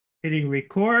Hitting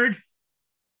record.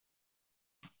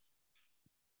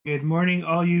 Good morning,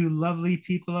 all you lovely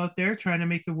people out there trying to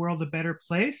make the world a better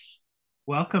place.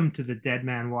 Welcome to the Dead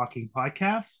Man Walking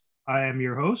podcast. I am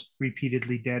your host,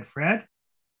 Repeatedly Dead Fred,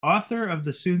 author of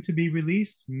the soon to be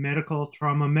released medical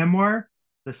trauma memoir,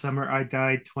 The Summer I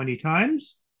Died 20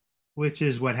 Times, which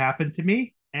is what happened to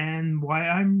me and why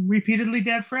I'm repeatedly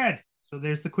dead Fred. So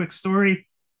there's the quick story.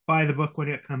 Buy the book when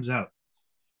it comes out.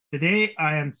 Today,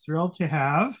 I am thrilled to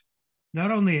have not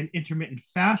only an intermittent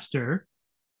faster,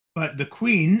 but the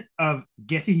queen of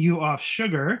getting you off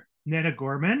sugar, Netta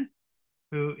Gorman,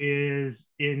 who is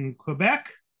in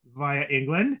Quebec via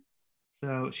England.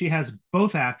 So she has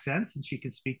both accents and she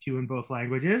can speak to you in both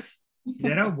languages.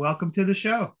 Netta, welcome to the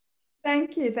show.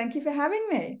 Thank you. Thank you for having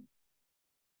me.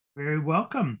 Very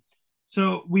welcome.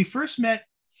 So we first met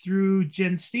through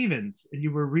Jen Stevens, and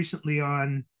you were recently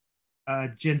on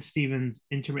Jen Stevens'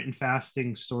 Intermittent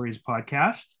Fasting Stories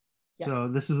podcast. Yes. So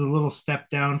this is a little step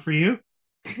down for you.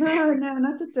 No, no,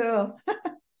 not at all.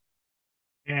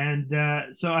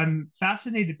 And so I'm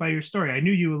fascinated by your story. I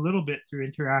knew you a little bit through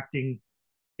interacting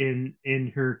in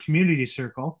her community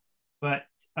circle, but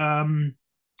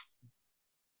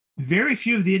very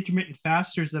few of the intermittent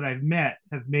fasters that I've met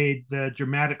have made the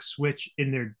dramatic switch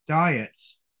in their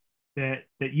diets that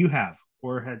you have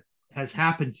or has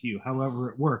happened to you, however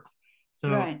it worked.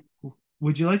 So Right.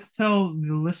 would you like to tell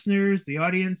the listeners, the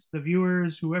audience, the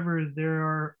viewers, whoever there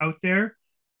are out there,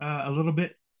 a little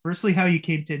bit, firstly, how you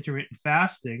came to intermittent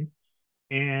fasting,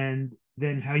 and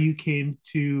then how you came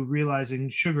to realizing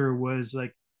sugar was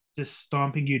like just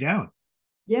stomping you down?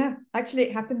 Yeah, actually,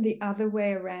 it happened the other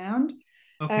way around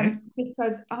Okay.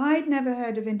 because I'd never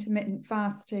heard of intermittent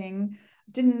fasting,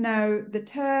 didn't know the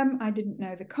term, I didn't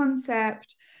know the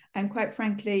concept. And quite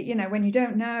frankly, when you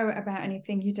don't know about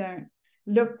anything, you don't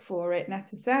look for it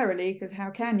necessarily, because how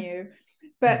can you?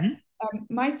 But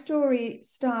Mm-hmm. my story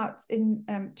starts in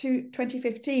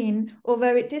 2015,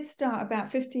 although it did start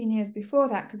about 15 years before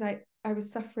that, because I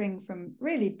was suffering from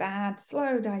really bad,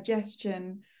 slow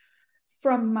digestion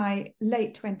from my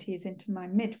late 20s into my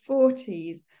mid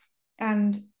 40s.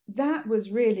 And that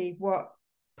was really what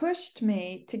pushed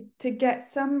me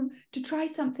to try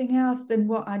something else than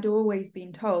what I'd always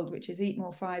been told, which is eat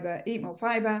more fiber, eat more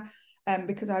fiber.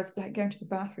 Because I was like going to the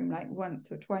bathroom like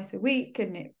once or twice a week,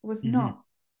 and it was Mm-hmm. not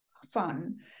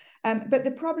fun. But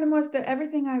the problem was that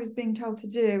everything I was being told to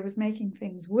do was making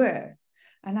things worse.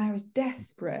 And I was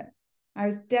desperate. I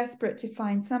was desperate to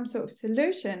find some sort of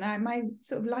solution. My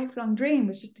sort of lifelong dream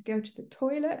was just to go to the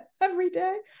toilet every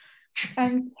day.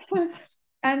 And It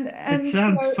and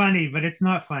sounds so funny, but it's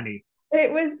not funny.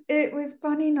 it was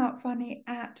funny, not funny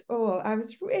at all. I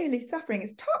was really suffering.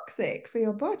 It's toxic for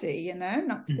your body,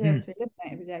 not to be able Mm-hmm. to live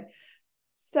that every day.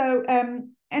 So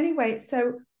anyway,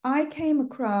 so I came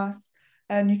across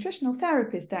a nutritional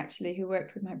therapist actually who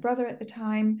worked with my brother at the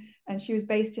time, and she was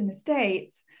based in the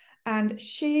States. And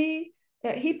he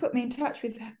put me in touch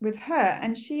with her,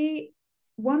 and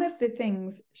one of the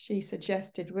things she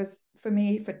suggested was for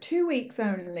me for 2 weeks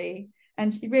only,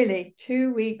 and really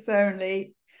 2 weeks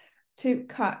only, to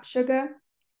cut sugar,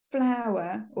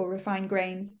 flour or refined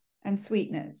grains, and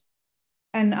sweeteners.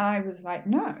 And I was like,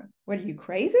 no, what are you,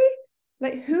 crazy?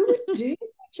 Like, who would do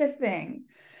such a thing?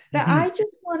 That Mm-hmm. I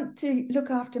just want to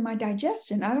look after my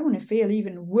digestion. I don't want to feel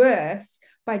even worse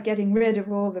by getting rid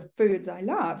of all the foods I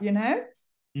love?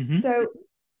 Mm-hmm. So,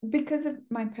 because of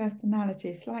my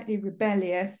personality, slightly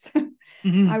rebellious,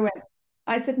 Mm-hmm. I went,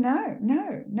 I said, no,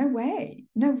 no, no way.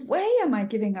 No way am I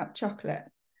giving up chocolate.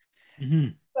 Mm-hmm.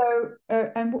 So,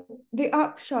 and the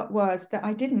upshot was that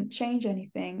I didn't change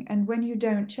anything. And when you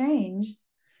don't change,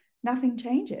 nothing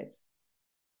changes.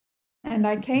 And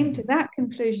I came Mm-hmm. to that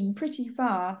conclusion pretty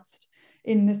fast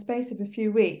in the space of a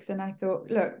few weeks. And I thought,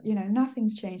 look,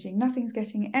 nothing's changing, nothing's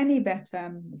getting any better.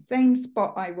 I'm in the same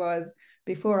spot I was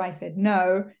before I said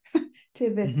no to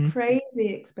this Mm-hmm. crazy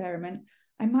experiment.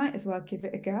 I might as well give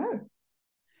it a go.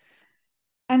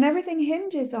 And everything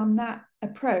hinges on that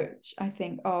approach, I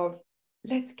think, of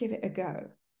let's give it a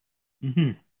go.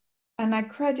 Mm-hmm. And I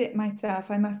credit myself,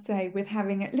 I must say, with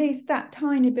having at least that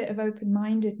tiny bit of open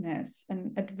mindedness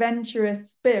and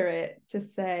adventurous spirit to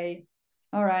say,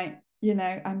 all right,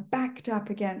 I'm backed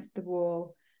up against the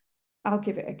wall. I'll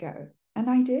give it a go. And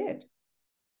I did.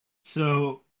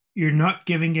 So you're not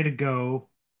giving it a go,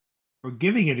 or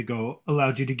giving it a go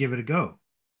allowed you to give it a go.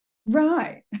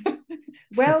 Right. So,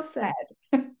 Well said.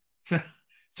 so,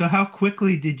 so how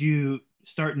quickly did you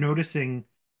start noticing?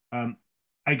 Um,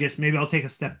 I guess maybe I'll take a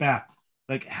step back.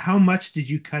 Like, how much did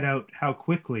you cut out? How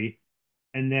quickly?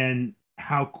 And then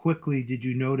how quickly did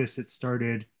you notice it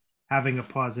started having a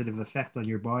positive effect on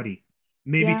your body?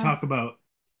 maybe Yeah. talk about,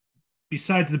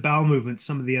 besides the bowel movement,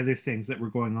 some of the other things that were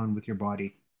going on with your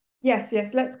body. Yes,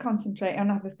 yes. Let's concentrate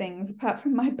on other things apart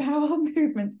from my bowel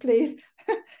movements, please.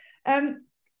 um,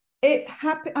 it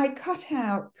happened. I cut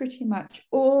out pretty much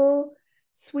all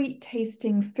sweet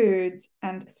tasting foods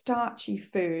and starchy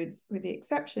foods, with the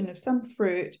exception of some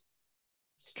fruit,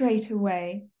 straight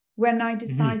away. When I Mm-hmm.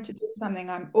 decide to do something,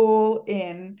 I'm all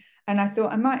in. And I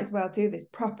thought I might as well do this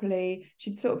properly.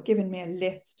 She'd sort of given me a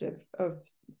list of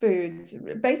foods.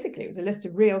 Basically, it was a list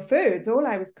of real foods. All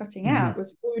I was cutting Mm-hmm. out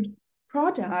was food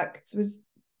products, was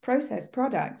processed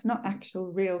products, not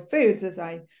actual real foods, as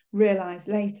I realized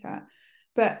later.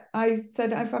 But I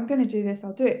said, if I'm going to do this,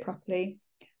 I'll do it properly.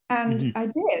 And Mm-hmm. I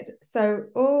did. So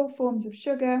all forms of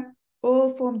sugar, all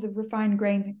forms of refined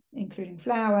grains, including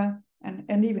flour,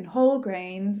 and even whole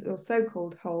grains, or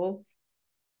so-called whole,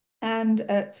 and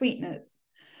sweeteners.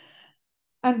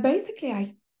 And basically,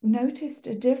 I noticed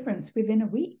a difference within a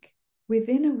week.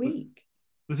 Within a week.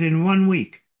 Within 1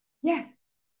 week. Yes,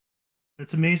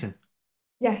 That's amazing.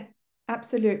 yes,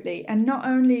 absolutely. And not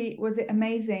only was it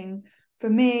amazing for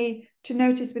me to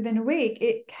notice within a week,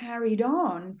 it carried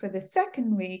on for the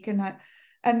second week. And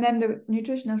then the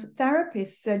nutritional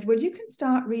therapist said, well, you can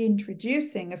start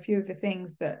reintroducing a few of the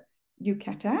things that you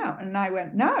cut out. And I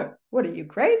went, no, what are you,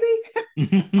 crazy?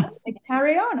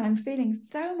 Carry on. I'm feeling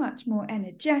so much more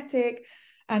energetic,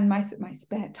 and my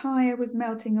spare tire was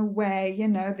melting away.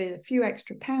 The few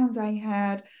extra pounds I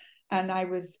had, and I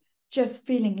was just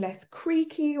feeling less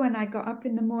creaky when I got up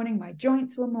in the morning. My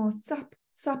joints were more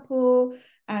supple,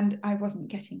 and I wasn't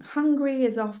getting hungry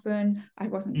as often. I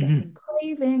wasn't Mm-hmm. getting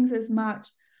cravings as much.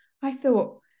 I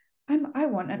thought, I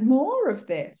wanted more of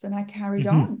this, and I carried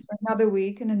Mm-hmm. on for another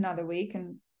week and another week,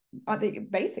 and I think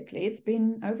basically it's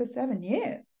been over 7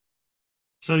 years.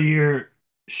 So your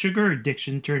sugar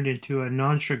addiction turned into a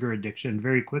non-sugar addiction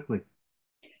very quickly.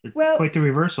 It's Well, quite the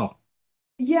reversal.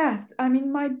 yes, I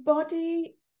mean, my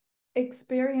body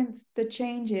experienced the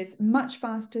changes much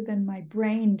faster than my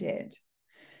brain did.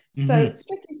 So, Mm-hmm.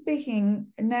 strictly speaking,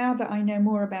 now that I know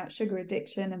more about sugar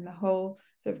addiction and the whole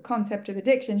sort of concept of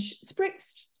addiction,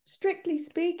 strictly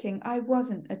speaking, I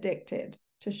wasn't addicted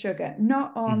to sugar,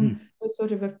 not Mm-hmm. on the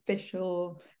sort of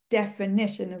official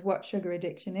definition of what sugar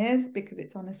addiction is, because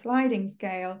it's on a sliding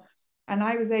scale. And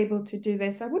I was able to do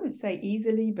this, I wouldn't say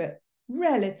easily, but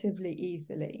relatively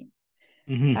easily.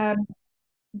 Mm-hmm. Um,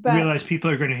 You realize but people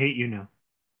are going to hate you now.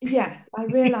 yes, I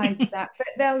realized that, but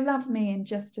they'll love me in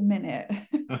just a minute.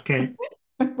 Okay.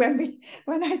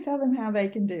 when I tell them how they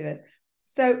can do this.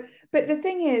 So, but the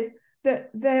thing is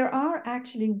that there are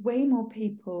actually way more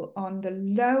people on the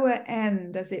lower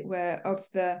end, as it were, of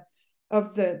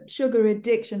the sugar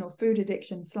addiction or food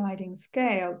addiction sliding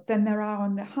scale than there are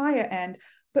on the higher end.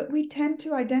 But we tend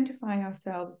to identify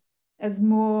ourselves as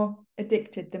more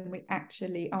addicted than we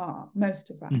actually are, most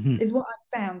of us, Mm-hmm. is what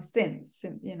I've found since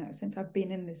I've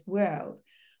been in this world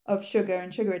of sugar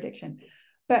and sugar addiction.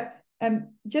 But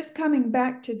just coming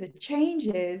back to the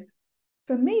changes,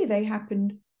 for me, they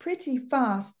happened pretty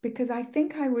fast, because I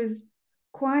think I was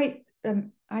quite,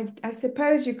 I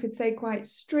suppose you could say, quite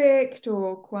strict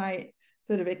or quite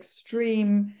sort of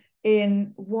extreme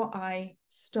in what I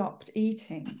stopped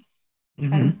eating.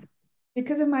 Mm-hmm. And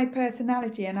because of my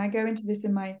personality, and I go into this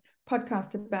in my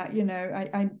podcast about,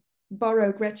 I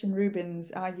borrow Gretchen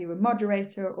Rubin's "Are you a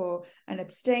moderator or an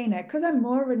abstainer?" Because I'm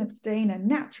more of an abstainer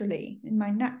naturally, in my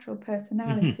natural Mm-hmm.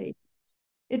 personality.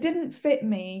 It didn't fit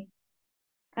me,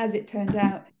 as it turned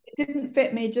out. It didn't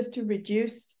fit me just to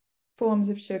reduce forms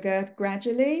of sugar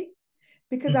gradually,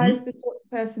 because I was Mm-hmm. the sort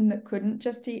of person that couldn't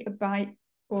just eat a bite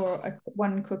or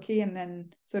one cookie and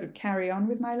then sort of carry on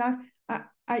with my life.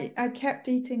 I kept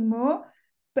eating more.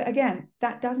 But again,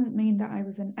 that doesn't mean that I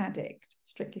was an addict,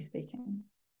 strictly speaking.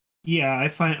 Yeah, I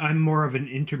find I'm more of an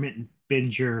intermittent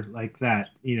binger like that.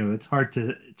 It's hard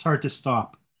to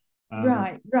stop. Um,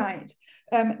 Right, right.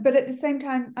 But at the same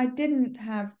time, I didn't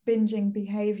have binging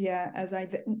behavior, as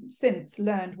I've since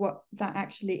learned what that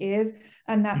actually is.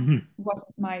 And that mhm.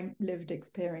 wasn't my lived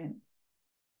experience.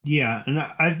 Yeah, and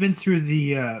I've been through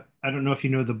I don't know if you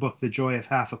know the book, The Joy of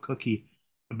Half a Cookie,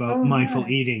 about Oh, mindful no.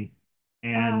 eating.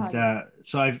 Ah, And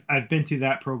so I've been through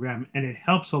that program and it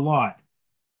helps a lot,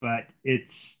 but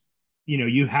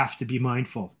you have to be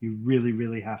mindful. You really,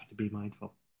 really have to be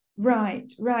mindful.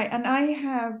 right, right. And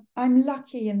I'm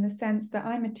lucky in the sense that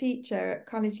I'm a teacher at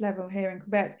college level here in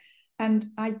Quebec, and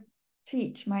I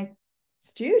teach my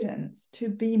students to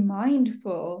be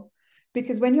mindful,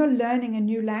 because when you're learning a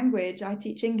new language, I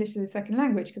teach English as a second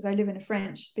language because I live in a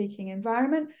French speaking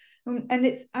environment.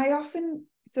 And I often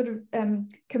sort of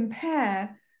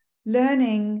compare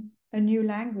learning a new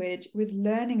language with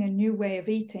learning a new way of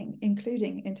eating,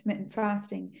 including intermittent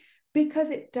fasting, because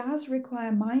it does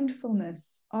require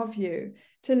mindfulness of you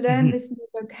to learn Mm-hmm. this new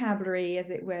vocabulary, as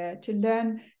it were, to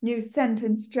learn new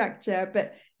sentence structure.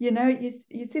 But you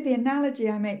see the analogy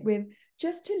I make with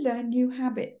just to learn new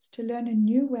habits, to learn a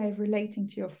new way of relating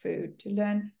to your food, to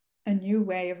learn a new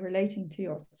way of relating to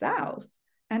yourself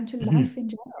and to Mm-hmm. life in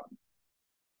general.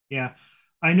 Yeah.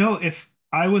 I know if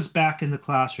I was back in the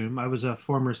classroom, I was a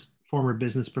former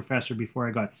business professor before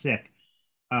I got sick.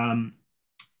 Um,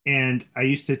 and I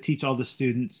used to teach all the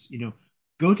students,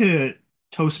 go to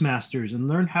Toastmasters and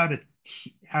learn how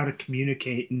to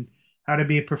communicate and how to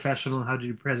be a professional and how to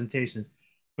do presentations.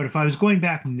 But if I was going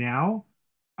back now,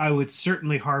 I would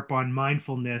certainly harp on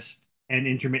mindfulness and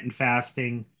intermittent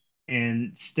fasting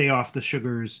and stay off the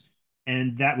sugars,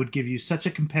 and that would give you such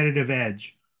a competitive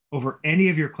edge over any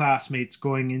of your classmates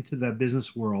going into the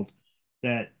business world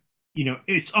that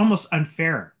it's almost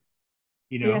unfair.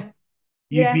 You know, Yes.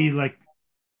 you'd be Yes. like,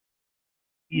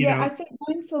 you Yeah, I know, think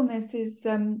mindfulness is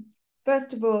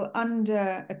first of all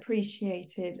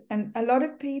underappreciated, and a lot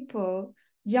of people,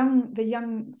 the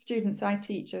young students I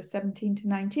teach are 17 to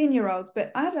 19-year-olds,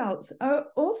 but adults are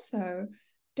also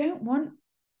don't want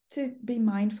to be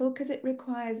mindful because it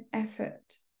requires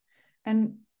effort,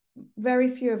 and very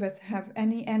few of us have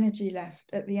any energy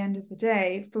left at the end of the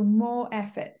day for more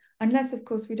effort, unless of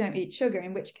course we don't eat sugar,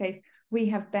 in which case we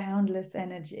have boundless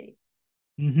energy.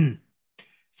 mhm.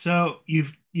 So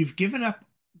you've given up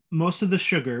most of the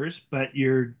sugars, but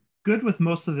you're good with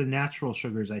most of the natural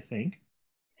sugars, I think.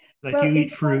 Like Well, you it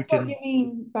eat depends fruit what you and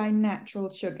mean by natural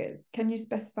sugars. Can you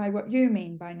specify what you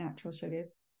mean by natural sugars?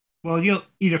 well, you'll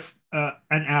eat an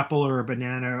apple or a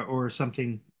banana or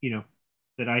something,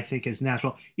 that I think is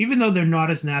natural, even though they're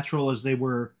not as natural as they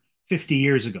were 50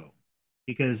 years ago,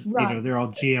 because Right, they're all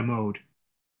GMO'd.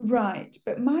 right.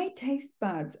 But my taste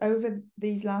buds over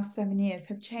these last 7 years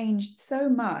have changed so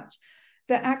much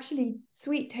that actually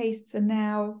sweet tastes are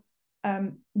now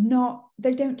not,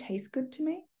 they don't taste good to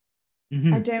me.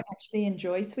 I Hmm. don't actually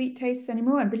enjoy sweet tastes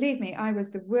anymore. And believe me, I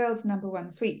was the world's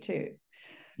 #1 sweet tooth.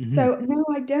 Hmm. So no,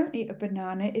 I don't eat a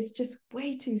banana. It's just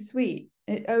way too sweet.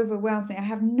 It overwhelms me. I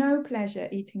have no pleasure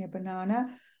eating a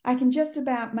banana. I can just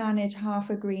about manage half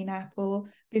a green apple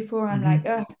before I'm like, Hmm.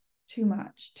 ugh, too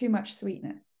much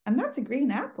sweetness. And that's a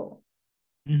green apple.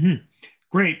 Hmm.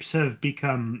 Grapes have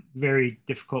become very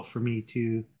difficult for me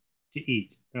to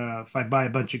eat. If I buy a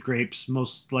bunch of grapes,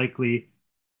 most likely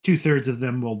two-thirds of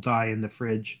them will die in the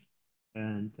fridge.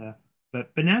 And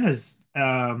but bananas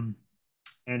and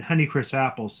Honeycrisp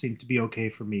apples seem to be okay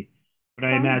for me. But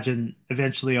I Fine, imagine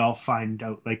eventually I'll find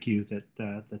out, like you,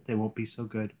 that they won't be so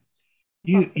good.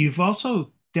 possibly. You've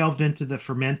also delved into the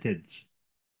fermenteds.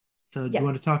 So do you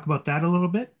want Yes. to talk about that a little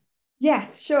bit?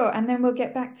 Yes, sure. And then we'll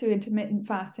get back to intermittent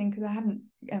fasting because I haven't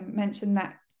mentioned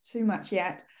that too much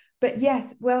yet. But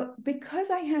yes, well, because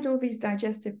I had all these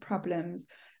digestive problems,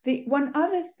 the one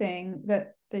other thing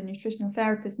that the nutritional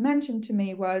therapist mentioned to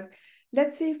me was,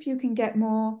 let's see if you can get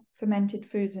more fermented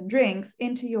foods and drinks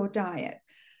into your diet.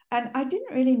 And I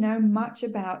didn't really know much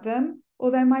about them,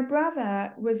 although my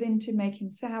brother was into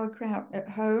making sauerkraut at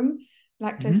home,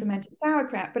 lacto Hmm. fermented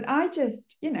sauerkraut. But I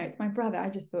just, it's my brother. I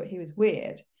just thought he was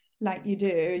weird, like you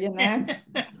do.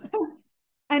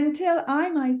 Until I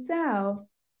myself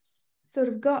sort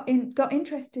of got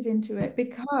interested into it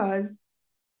because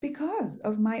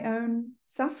of my own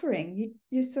suffering.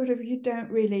 You sort of you don't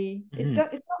really Hmm.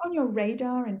 it's not on your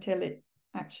radar until it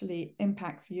actually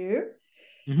impacts you.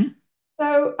 Hmm.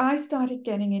 So I started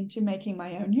getting into making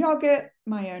my own yogurt,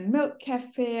 my own milk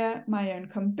kefir, my own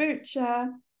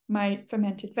kombucha, my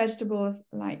fermented vegetables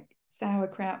like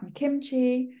sauerkraut and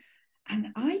kimchi.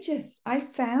 And I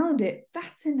found it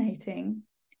fascinating.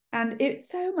 And it's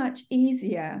so much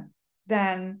easier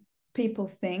than people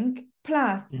think.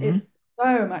 Plus, Hmm. it's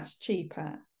so much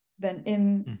cheaper than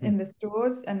Hmm. in the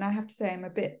stores. And I have to say I'm a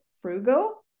bit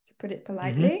frugal, to put it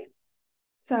Hmm. politely.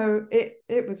 So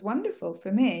it was wonderful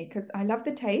for me because I love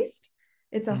the taste.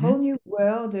 It's a whole Hmm. new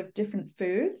world of different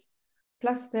foods.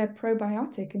 Plus, they're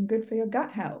probiotic and good for your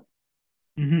gut health.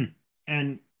 Hmm.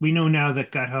 And we know now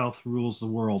that gut health rules the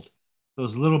world.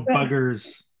 Those little But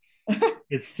buggers,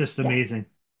 it's just yeah, amazing.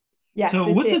 yes, So,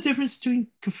 it what's is. the difference between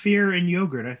kefir and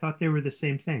yogurt? I thought they were the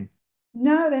same thing.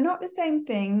 No, they're not the same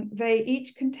thing. They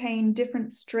each contain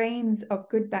different strains of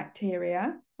good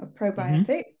bacteria, of Hmm.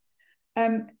 probiotics.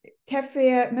 Um,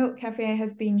 milk kefir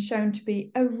has been shown to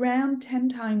be around 10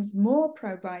 times more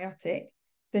probiotic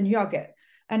than yogurt.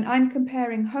 And I'm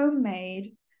comparing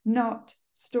homemade, not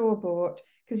store-bought,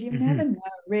 because you never Hmm. know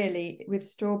really with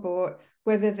store-bought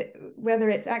whether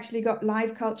it's actually got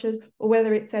live cultures, or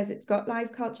whether it says it's got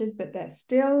live cultures but they're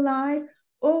still live,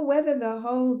 or whether the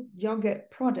whole yogurt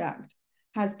product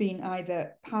has been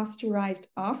either pasteurized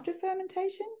after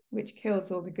fermentation, which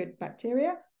kills all the good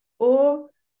bacteria, or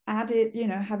added,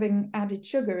 having added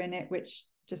sugar in it, which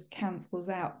just cancels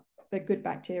out the good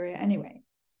bacteria anyway.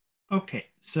 Okay,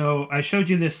 so I showed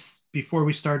you this before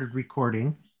we started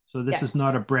recording. So this is Yes.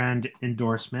 not a brand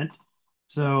endorsement.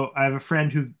 So I have a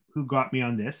friend who got me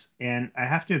on this, and I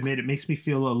have to admit it makes me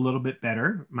feel a little bit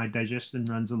better. My digestion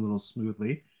runs a little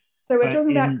smoothly. So we're But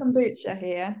talking about kombucha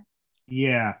here.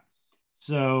 yeah,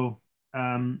 so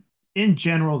um, in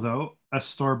general though, a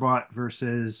store bought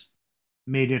versus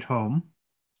made at home.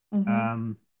 Mm-hmm.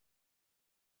 Um,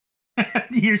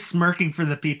 you're smirking for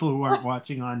the people who aren't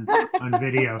watching on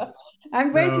video. I'm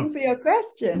So waiting for your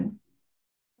question.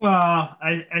 well,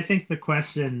 I think the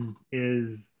question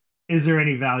is there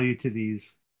any value to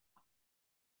these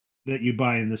that you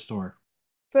buy in the store?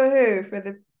 For who? For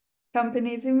the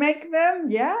companies who make them?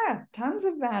 Yes, tons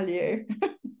of value.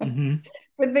 Mm-hmm.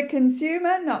 For the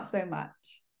consumer, not so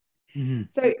much. Mm-hmm.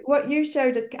 So what you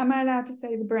showed us, am I allowed to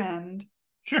say the brand?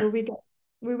 Sure. Will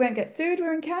we won't get sued?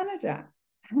 We're in Canada.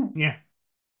 Yeah.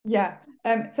 Yeah.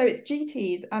 So it's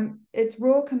GTs. It's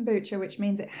raw kombucha, which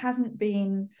means it hasn't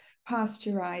been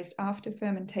pasteurized after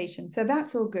fermentation. So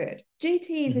that's all good.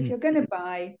 GTs, if Mm-hmm. you're going to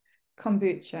buy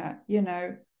kombucha,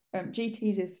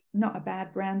 GTs is not a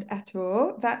bad brand at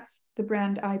all. That's the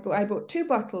brand I bought. I bought 2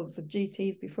 bottles of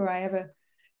GTs before I ever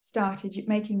started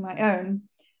making my own.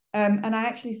 And I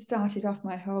actually started off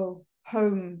my whole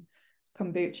home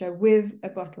kombucha with a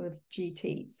bottle of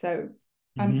GT. So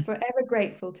I'm Mm-hmm. forever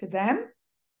grateful to them.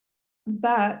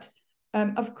 But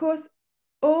of course,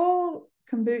 all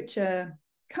kombucha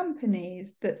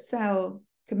companies that sell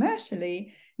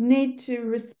commercially need to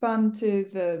respond to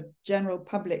the general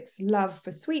public's love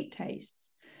for sweet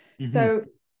tastes. Mm-hmm. So,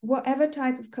 whatever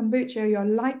type of kombucha you're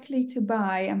likely to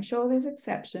buy, I'm sure there's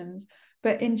exceptions,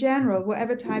 but in general,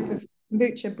 whatever type of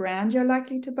kombucha brand you're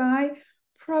likely to buy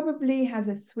probably has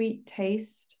a sweet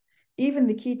taste. Even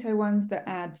the keto ones that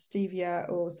add stevia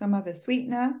or some other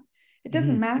sweetener, it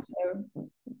doesn't Mm-hmm. matter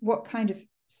what kind of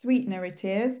sweetener it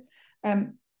is.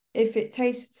 Um, if it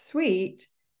tastes sweet,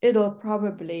 it'll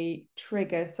probably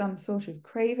trigger some sort of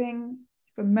craving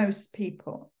for most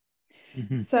people.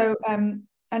 Mm-hmm. So, and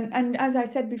as I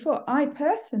said before, I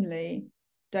personally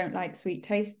don't like sweet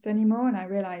tastes anymore, and I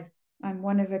realize I'm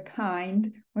one of a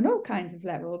kind on all kinds of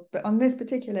levels, but on this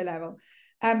particular level.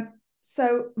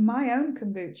 So my own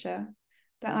kombucha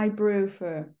that I brew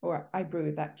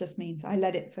that just means I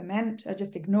let it ferment. I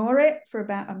just ignore it for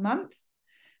about a month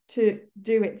to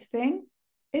do its thing.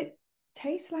 It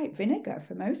tastes like vinegar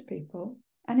for most people,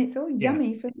 and it's all Yeah.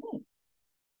 yummy for me.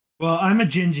 Well, I'm a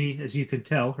gingy, as you could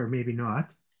tell, or maybe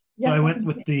not. So I Yes, I went can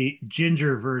with see. the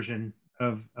ginger version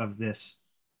of this,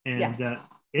 Yes. and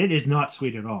it is not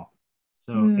sweet at all.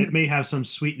 So it Mm. may have some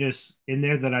sweetness in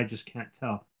there that I just can't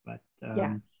tell. But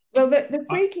Yeah. Well, the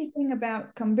I, freaky thing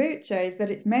about kombucha is that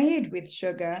it's made with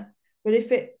sugar, but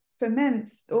if it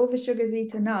ferments, all the sugar's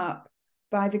eaten up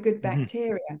by the good mhm.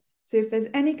 bacteria. So if there's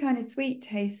any kind of sweet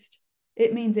taste,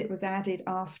 it means it was added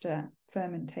after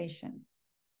fermentation.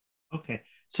 Okay.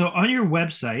 So on your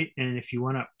website, and if you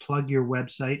want to plug your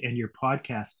website and your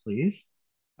podcast, please,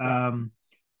 Yeah. um,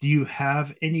 do you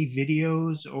have any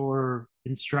videos or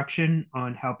instruction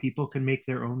on how people can make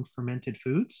their own fermented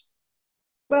foods?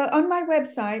 Well, on my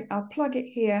website, I'll plug it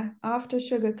here,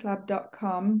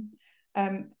 aftersugarclub.com.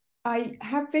 Um, I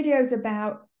have videos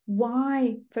about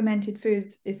why fermented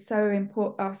foods are so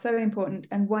important,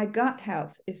 and why gut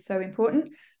health is so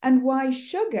important, and why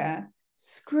sugar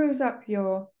screws up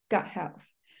your gut health.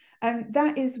 And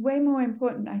that is way more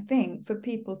important, I think, for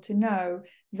people to know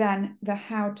than the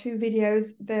how-to videos.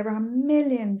 There are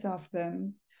millions of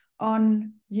them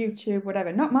on YouTube,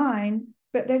 whatever. Not mine,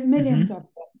 but there's millions Mm-hmm. of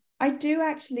them. I do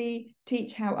actually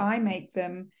teach how I make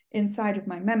them inside of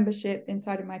my membership,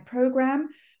 inside of my program,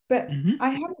 but Mm-hmm. I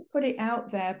haven't put it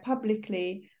out there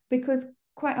publicly because,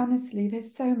 quite honestly,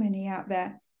 there's so many out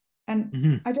there. And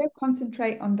Mm-hmm. I don't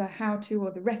concentrate on the how to or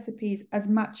the recipes as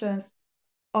much as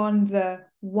on the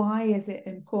why is it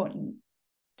important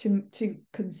to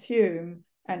consume,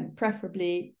 and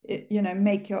preferably,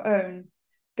 make your own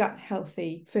gut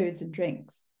healthy foods and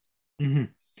drinks. Mm-hmm.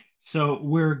 So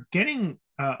we're getting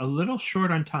a little short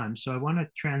on time, so I want to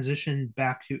transition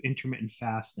back to intermittent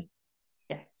fasting.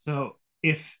 Yes. So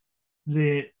if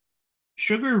the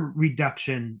sugar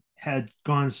reduction had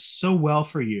gone so well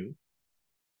for you,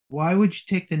 why would you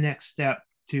take the next step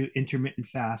to intermittent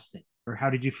fasting? Or how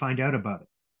did you find out about it?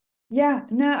 Yeah,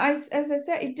 no, as I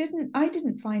said, I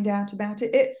didn't find out about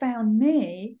it. It found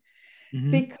me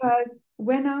Mm-hmm. because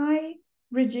when I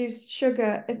reduced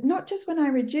sugar, not just when I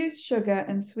reduced sugar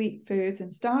and sweet foods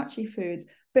and starchy foods,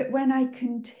 but when I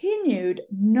continued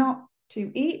not to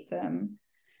eat them,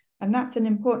 and that's an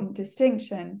important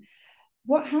distinction,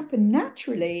 what happened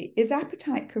naturally is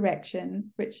appetite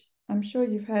correction, which I'm sure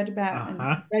you've heard about and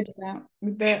Uh-huh. read about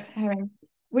with Bert Herring,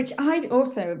 which I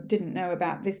also didn't know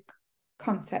about this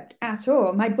concept at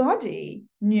all. My body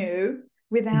knew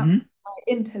without Mm-hmm. my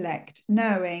intellect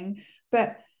knowing,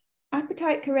 but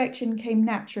appetite correction came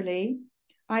naturally.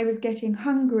 I was getting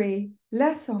hungry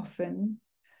less often.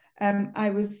 I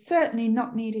was certainly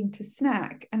not needing to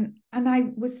snack, and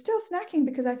I was still snacking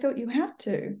because I thought you had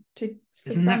to for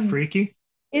Isn't that some. freaky?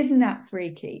 Isn't that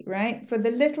freaky, right? For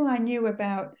the little I knew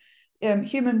about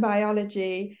human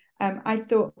biology, I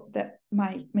thought that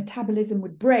my metabolism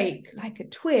would break like a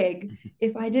twig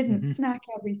if I didn't Mm-hmm. snack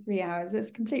every 3 hours.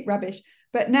 That's complete rubbish.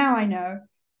 But now I know.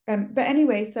 But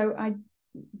anyway, so I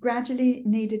gradually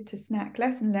needed to snack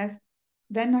less and less.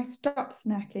 Then I stopped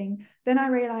snacking. Then I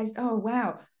realized, oh,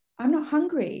 wow, I'm not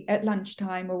hungry at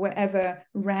lunchtime or whatever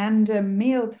random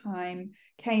meal time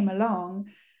came along.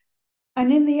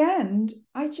 And in the end,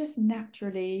 I just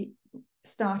naturally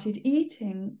started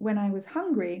eating when I was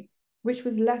hungry, which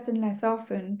was less and less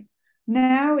often.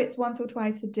 Now it's once or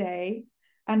twice a day.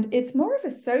 And it's more of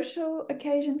a social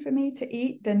occasion for me to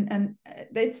eat than, and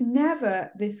it's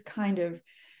never this kind of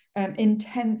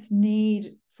intense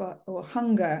need for or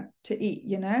hunger to eat,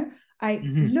 you know. I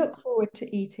Mm-hmm. look forward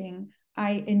to eating.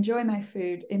 I enjoy my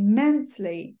food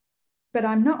immensely, but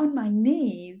I'm not on my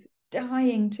knees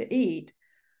dying to eat,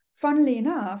 funnily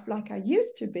enough, like I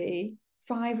used to be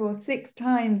 5 or 6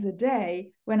 times a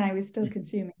day when I was still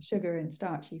consuming sugar and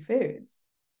starchy foods.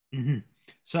 Mm-hmm.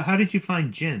 So how did you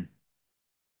find gin?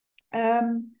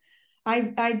 Um,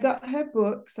 I got her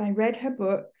books, I read her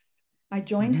books, I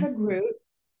joined Mm-hmm. her group,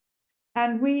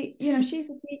 and we, she's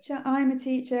a teacher, I'm a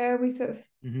teacher. We sort of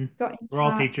Mm-hmm. got in We're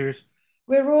all touch. teachers.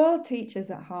 We're all teachers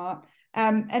at heart.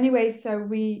 Anyway, so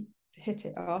we hit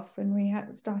it off and we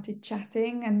had started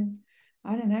chatting, and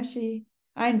I don't know,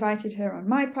 I invited her on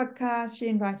my podcast, she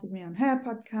invited me on her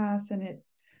podcast, and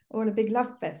it's all a big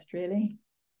love fest, really.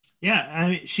 Yeah, I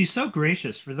mean, she's so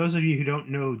gracious. For those of you who don't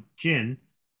know Gin,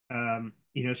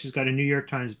 she's got a New York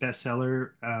Times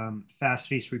bestseller, Fast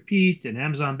Feast Repeat, an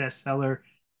Amazon bestseller,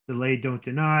 Delay Don't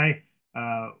Deny.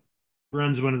 Uh,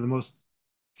 Runs one of the most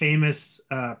famous,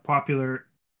 popular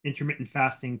intermittent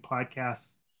fasting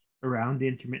podcasts around, the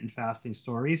intermittent fasting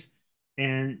stories.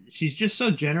 And she's just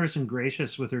so generous and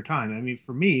gracious with her time. I mean,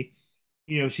 for me,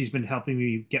 she's been helping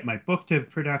me get my book to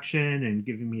production and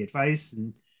giving me advice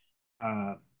and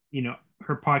uh,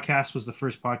 her podcast was the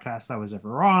first podcast I was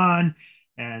ever on,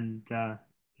 and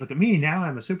look at me now,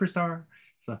 I'm a superstar.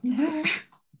 So,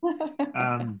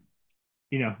 um,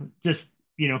 just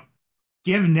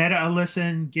give Netta a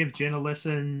listen, give Jen a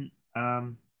listen,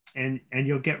 and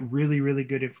you'll get really, really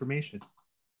good information.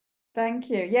 Thank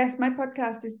you. Yes, my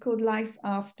podcast is called Life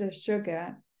After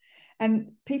Sugar.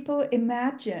 And people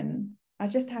imagine, I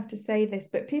just have to say this,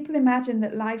 but people imagine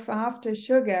that life after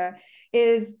sugar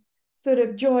is sort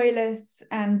of joyless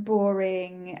and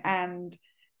boring and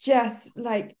just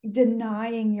like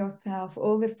denying yourself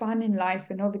all the fun in life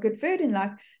and all the good food in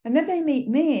life. And then they meet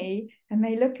me and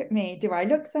they look at me. Do I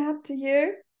look sad to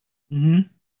you? Mm-hmm.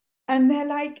 And they're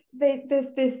like,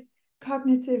 there's this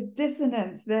cognitive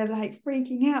dissonance. They're like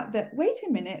freaking out that, wait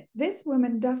a minute, this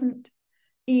woman doesn't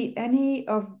eat any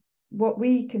of what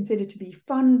we consider to be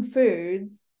fun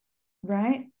foods,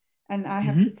 right? And I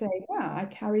have to Mm-hmm. say, yeah, I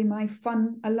carry my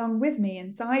fun along with me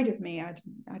inside of me. I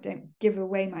don't give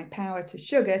away my power to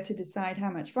sugar to decide how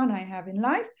much fun I have in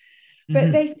life. But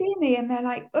Mm-hmm. they see me and they're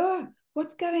like, oh,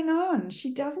 what's going on?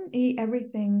 She doesn't eat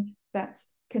everything that's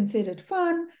considered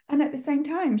fun. And at the same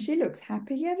time, she looks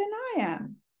happier than I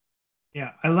am.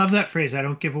 Yeah, I love that phrase. I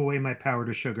don't give away my power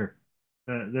to sugar.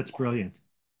 That's brilliant. So,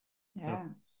 Yeah.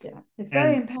 Yeah. It's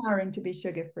very and empowering to be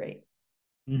sugar free.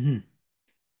 mhm.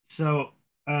 So,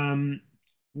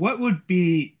 what would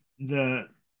be the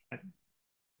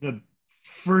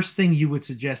first thing you would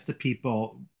suggest to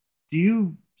people? Do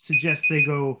you suggest they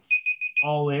go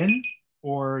all in,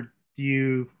 or do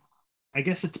you? I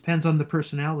guess it depends on the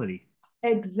personality.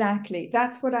 Exactly.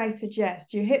 That's what I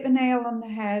suggest. You hit the nail on the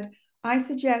head. I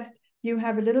suggest you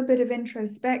have a little bit of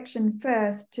introspection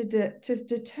first to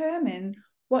determine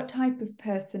what type of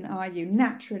person are you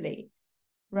naturally,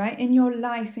 right? In your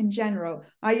life in general.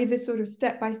 Are you the sort of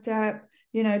step by step,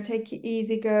 take it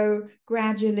easy, go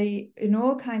gradually in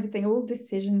all kinds of things, all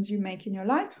decisions you make in your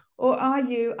life? Or are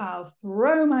you, I'll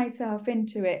throw myself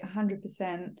into it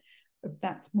 100%?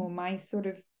 That's more my sort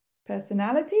of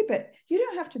personality, but you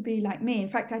don't have to be like me. In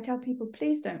fact, I tell people,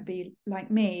 please don't be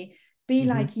like me, be Mm-hmm.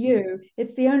 like you.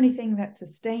 It's the only thing that's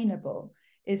sustainable,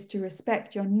 is to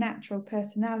respect your natural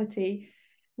personality,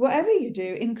 whatever you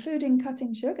do, including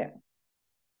cutting sugar.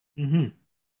 Mm-hmm.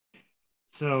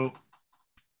 So,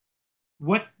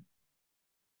 what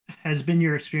has been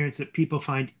your experience that people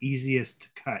find easiest to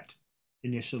cut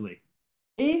initially?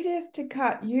 Easiest to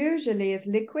cut usually is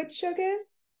liquid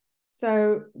sugars,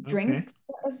 so Okay. drinks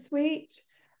that are sweet.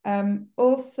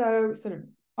 Also, sort of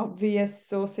obvious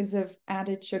sources of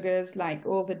added sugars, like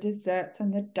all the desserts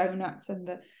and the donuts,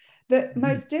 and the Mm-hmm.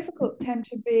 most difficult tend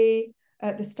to be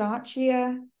the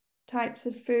starchier types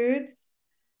of foods.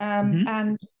 Mm-hmm.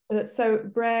 And so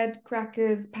bread,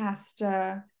 crackers,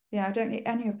 pasta. I don't eat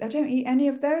any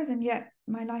of those, and yet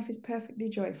my life is perfectly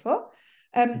joyful.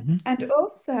 Mm-hmm. And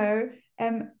also,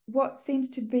 what seems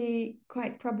to be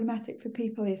quite problematic for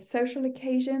people is social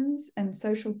occasions and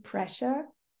social pressure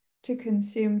to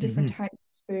consume different Mm-hmm. types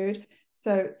of food.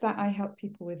 So that I help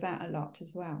people with that a lot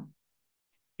as well.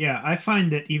 Yeah, I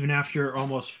find that even after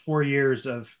almost 4 years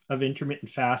of intermittent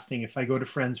fasting, if I go to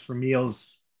friends for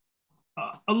meals,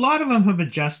 a lot of them have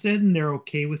adjusted and they're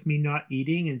okay with me not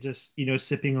eating and just,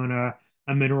 sipping on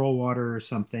a mineral water or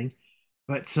something.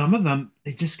 But some of them,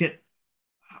 they just get,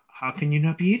 how can you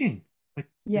not be eating? Like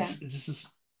Yeah. this is,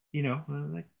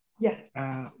 like, Yes.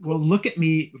 well, look at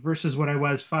me versus what I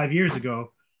was 5 years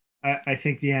ago. I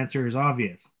think the answer is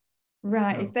obvious.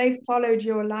 Right. If So, they've followed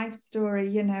your life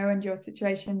story, and your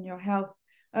situation, your health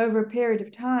over a period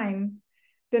of time,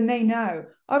 then they know.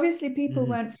 Obviously, people mhm,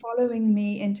 weren't following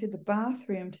me into the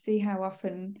bathroom to see how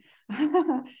often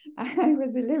I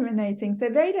was eliminating. So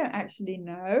they don't actually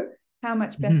know how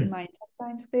much better mhm, my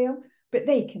intestines feel, but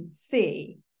they can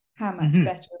see how much mhm.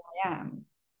 better I am.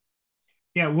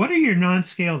 Yeah, what are your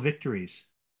non-scale victories?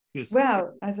 'Cause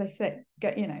Well, as I said,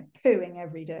 pooing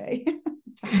every day.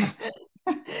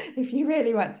 If you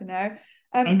really want to know.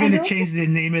 I'm going And to also, change the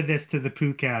name of this to the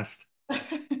Poo Cast.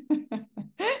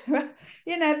 well,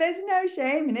 there's no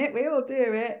shame in it. We all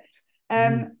do it.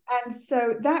 Mhm, And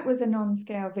so that was a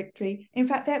non-scale victory. In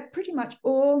fact, they're pretty much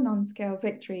all non-scale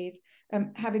victories.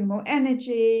 Having more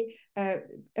energy, a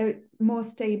more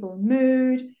stable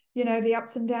mood. The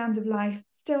ups and downs of life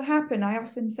still happen. I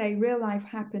often say real life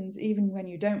happens even when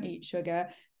you don't eat sugar.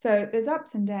 So there's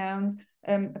ups and downs.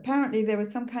 Apparently, there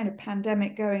was some kind of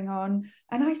pandemic going on,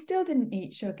 and I still didn't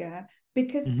eat sugar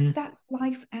because mhm, that's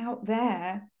life out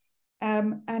there.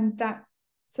 And that,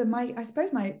 so I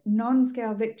suppose my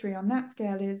non-scale victory on that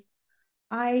scale is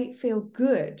I feel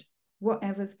good,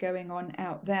 whatever's going on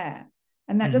out there.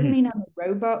 And that doesn't mhm, mean I'm a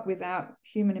robot without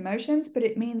human emotions, but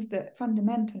it means that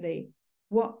fundamentally,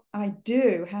 what I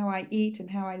do, how I eat, and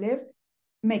how I live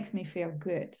makes me feel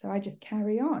good. So I just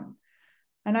carry on.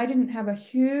 And I didn't have a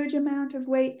huge amount of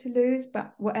weight to lose,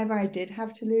 but whatever I did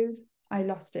have to lose, I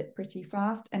lost it pretty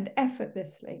fast and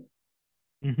effortlessly.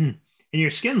 mhm. And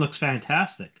your skin looks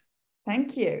fantastic.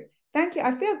 Thank you. Thank you.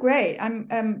 I feel great.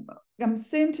 I'm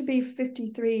soon to be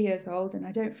 53 years old and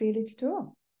I don't feel it at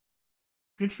all.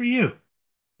 Good for you.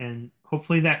 And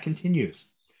hopefully that continues.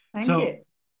 Thank So, you.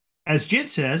 as Jit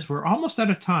says, we're almost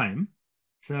out of time.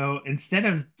 So, instead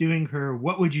of doing her,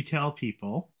 what would you tell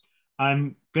people?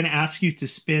 I'm going to ask you to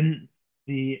spin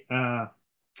the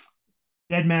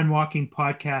Dead Man Walking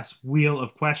podcast wheel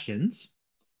of questions.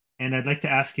 And I'd like to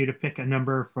ask you to pick a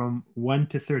number from 1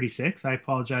 to 36. I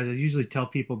apologize. I usually tell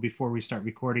people before we start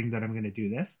recording that I'm going to do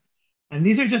this. And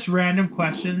these are just random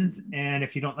questions. And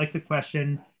if you don't like the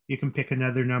question, you can pick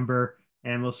another number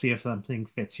and we'll see if something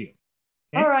fits you.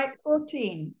 All Okay. right,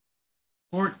 14.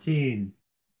 14.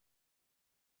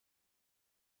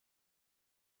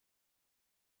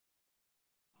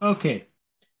 Okay.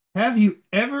 Have you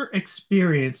ever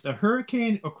experienced a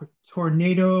hurricane, or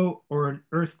tornado, or an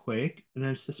earthquake? And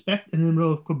I suspect in the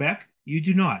middle of Quebec, you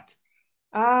do not.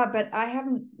 But I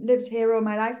haven't lived here all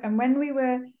my life. And when we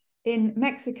were in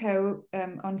Mexico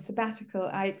on sabbatical,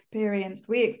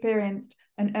 we experienced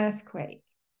an earthquake.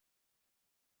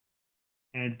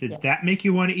 And did Yeah. that make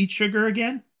you want to eat sugar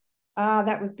again?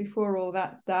 That was before all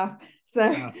that stuff. So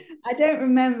Uh, I don't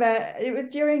remember. It was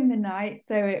during the night.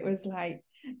 So it was like,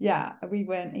 yeah, we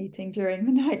weren't eating during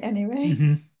the night anyway.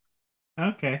 hmm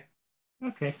Okay.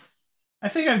 Okay. I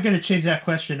think I'm going to change that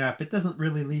question up. It doesn't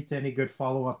really lead to any good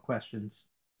follow-up questions,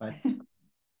 but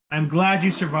I'm glad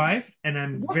you survived, and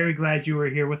I'm Yeah, very glad you were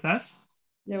here with us.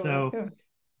 you're So welcome.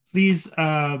 please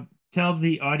tell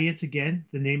the audience again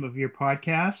the name of your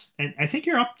podcast? And I think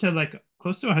you're up to like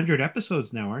close to 100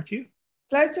 episodes now, aren't you?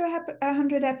 Close to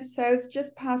 100 episodes,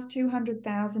 just past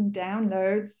 200,000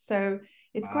 downloads. So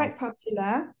it's Wow. quite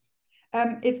popular.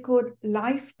 It's called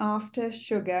Life After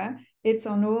Sugar. It's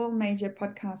on all major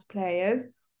podcast players.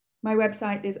 My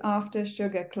website is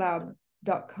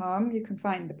aftersugarclub.com. You can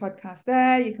find the podcast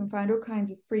there. You can find all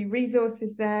kinds of free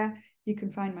resources there. You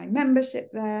can find my membership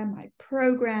there, my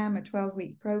program, a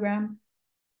 12-week program.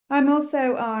 I'm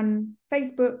also on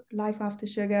Facebook, Life After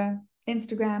Sugar,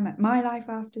 Instagram at My Life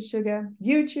After Sugar,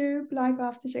 YouTube, Life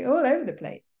After Sugar, all over the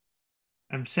place.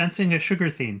 I'm sensing a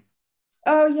sugar theme.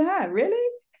 Oh, yeah, really?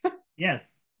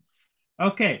 Yes.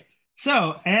 Okay.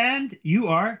 So, and you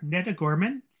are Netta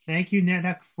Gorman. Thank you,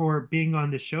 Netta, for being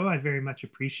on the show. I very much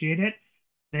appreciate it.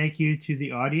 Thank you to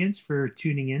the audience for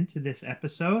tuning in to this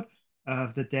episode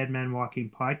of the Dead Man Walking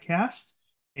podcast.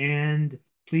 And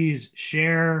please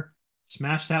share,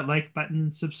 smash that like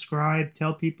button, subscribe,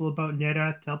 tell people about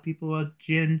Netta, tell people about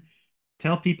Jin,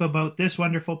 tell people about this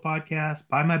wonderful podcast.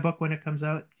 Buy my book when it comes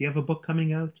out. Do you have a book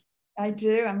coming out? I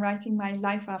do. I'm writing my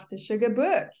Life After Sugar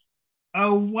book.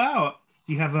 Oh, wow.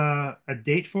 Do you have a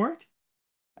date for it?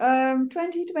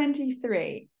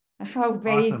 2023. How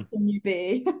vague Awesome. can you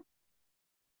be?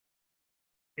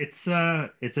 It's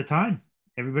a time.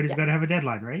 Everybody's Yeah. got to have a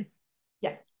deadline, right?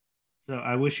 Yes. So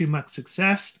I wish you much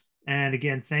success. And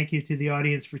again, thank you to the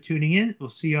audience for tuning in. We'll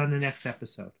see you on the next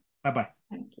episode. Bye bye.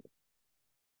 Thank you.